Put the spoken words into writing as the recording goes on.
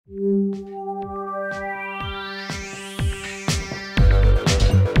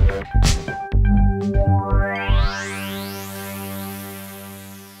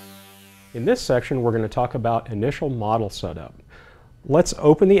In this section, we're going to talk about initial model setup. Let's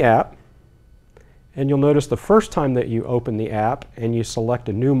open the app, and you'll notice the first time that you open the app and you select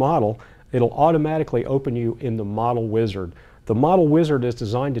a new model, it'll automatically open you in the model wizard. The model wizard is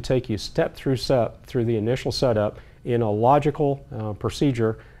designed to take you step through the initial setup in a logical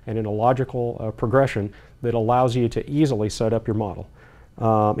procedure and in a logical progression that allows you to easily set up your model.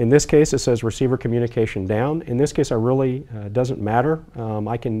 In this case, it says receiver communication down. In this case, doesn't matter.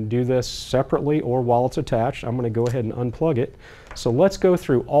 I can do this separately or while it's attached. I'm going to go ahead and unplug it. So let's go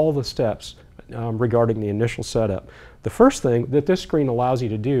through all the steps regarding the initial setup. The first thing that this screen allows you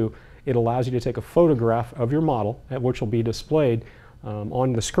to do, it allows you to take a photograph of your model, which will be displayed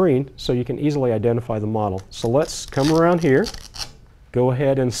on the screen so you can easily identify the model. So let's come around here, go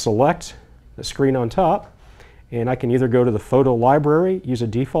ahead and select the screen on top. And I can either go to the photo library, use a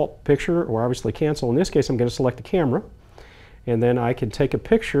default picture, or obviously cancel. In this case, I'm going to select the camera. And then I can take a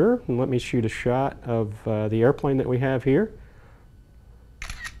picture, and let me shoot a shot of the airplane that we have here.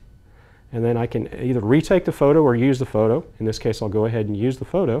 And then I can either retake the photo or use the photo. In this case, I'll go ahead and use the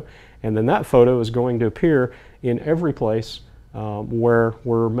photo. And then that photo is going to appear in every place where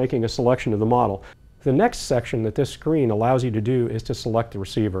we're making a selection of the model. The next section that this screen allows you to do is to select the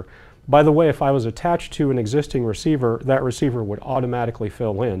receiver. By the way, if I was attached to an existing receiver, that receiver would automatically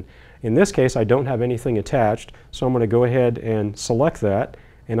fill in. In this case, I don't have anything attached, so I'm going to go ahead and select that,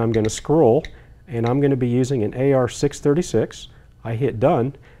 and I'm going to scroll, and I'm going to be using an AR636. I hit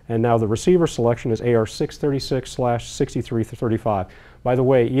done, and now the receiver selection is AR636/6335. By the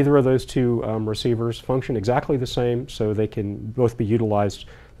way, either of those two receivers function exactly the same, so they can both be utilized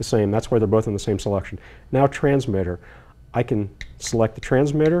the same. That's why they're both in the same selection. Now transmitter. I can select the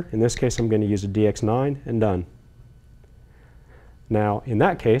transmitter. In this case, I'm going to use a DX9 and done. Now, in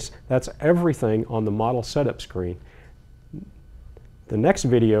that case, that's everything on the model setup screen. The next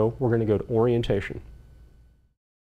video, we're going to go to orientation.